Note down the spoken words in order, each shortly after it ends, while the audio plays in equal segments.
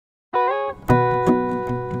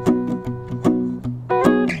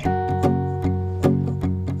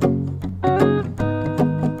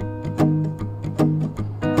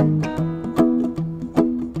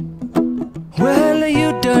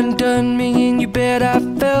you bet I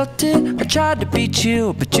felt it. I tried to beat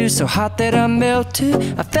you, but you're so hot that I melted.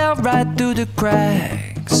 I fell right through the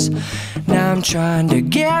cracks. Now I'm trying to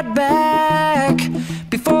get back.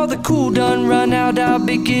 Before the cool done run out, I'll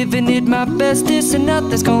be giving it my bestest, and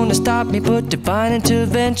nothing's gonna stop me but divine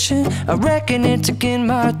intervention. I reckon it's again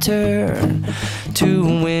my turn to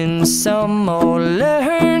win some or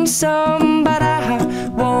learn some, but I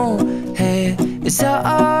won't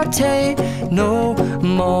hesitate no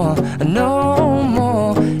more, no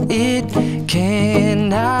more. It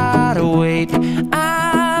cannot wait.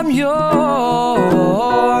 I'm yours.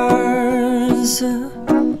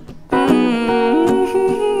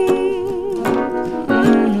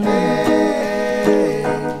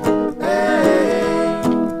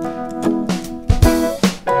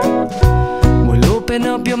 Open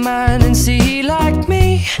up your mind and see like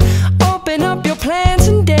me. Open up your plans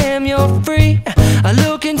and damn, you're free. I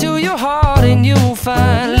look into your heart and you'll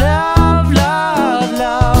find love, love,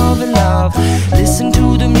 love, and love. Listen to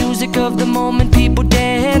the music of the moment, people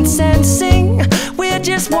dance and sing. We're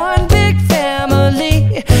just one big family,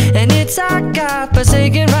 and it's our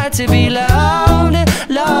God-forsaken right to be loved.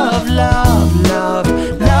 Love, love, love,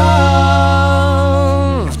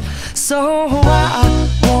 loved. So I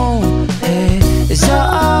won't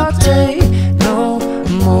hesitate no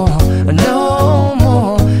more, no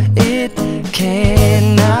more. It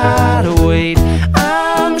cannot wait.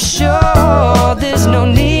 I'm sure there's no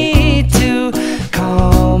need to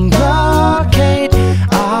complicate.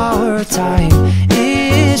 Our time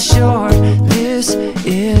is short. This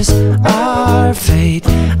is our fate.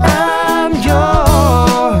 I'm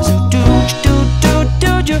yours. Do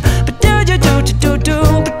you?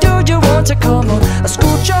 But do you want to come on? I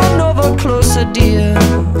scooch on over closer, dear,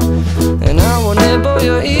 and I will nibble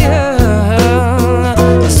your ear.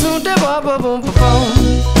 Soon to boom, boom, boom, boom.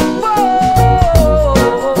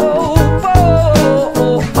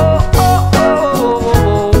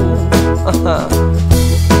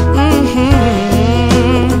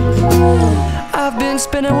 I've been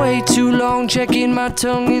spinning way too long, checking my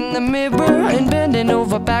tongue in the mirror and bending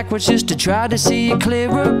over backwards just to try to see it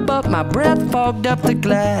clearer. But my breath fogged up the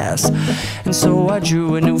glass, and so I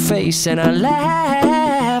drew a new face and I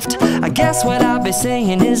laughed. I guess what I'll be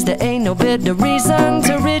saying is there ain't no better reason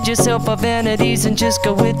to rid yourself of vanities and just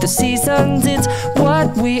go with the seasons. It's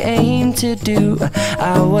what we aim to do.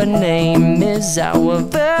 Our name is our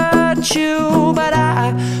virtue, but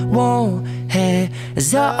I won't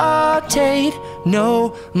hesitate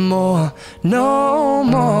no more, no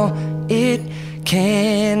more. It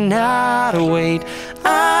cannot wait.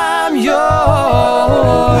 I'm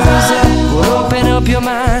yours. Well, open up your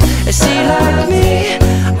mind and see like me.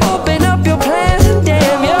 Open up your plans and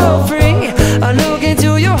damn, you're free. I look into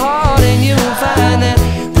your heart and you'll find that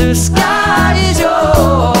the sky is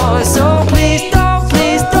yours. So please don't,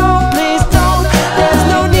 please don't, please don't. There's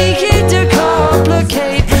no need here to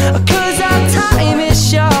complicate, 'cause our time is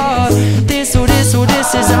short.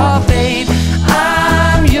 This is our fate.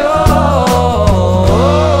 I'm yours.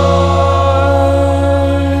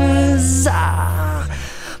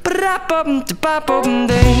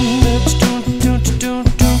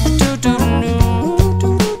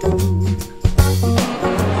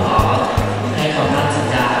ให้คำมั่นสัญ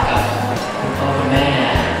ญากับคุณพ่อคุณแม่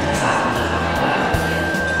ทั้งสามนะครับ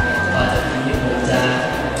ว่าต่อจากนี้ผมจะ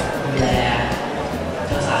ดูแลเ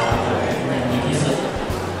จ้าสาวของผมอย่างดีที่สุด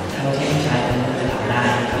เท่าที่ผู้ชายคนนึงจะทำได้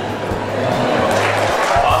ครับ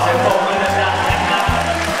ขอเสียงปรบมือดังๆนะครับ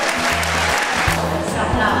ส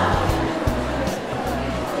ำหรับ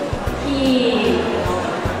พี่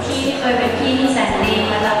ที่เคยเป็นพี่ที่แสนดี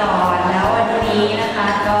มาตลอดแล้ววันนี้นะคะ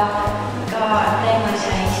ก็ได้มาใ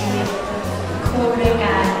ช้ชีวิตคู่ด้วย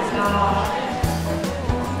กันก็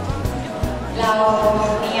เรา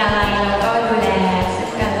มีอะไรเราก็ดูแลซึ่ง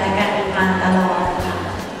กันและกันมาตลอดค่ะ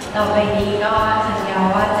ต่อไปนี้ก็สัญญา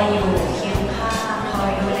ว่าจะอยู่เคียงข้างคอ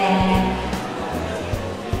ยดูแล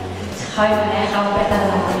เขาไปต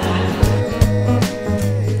ลอดค่ะ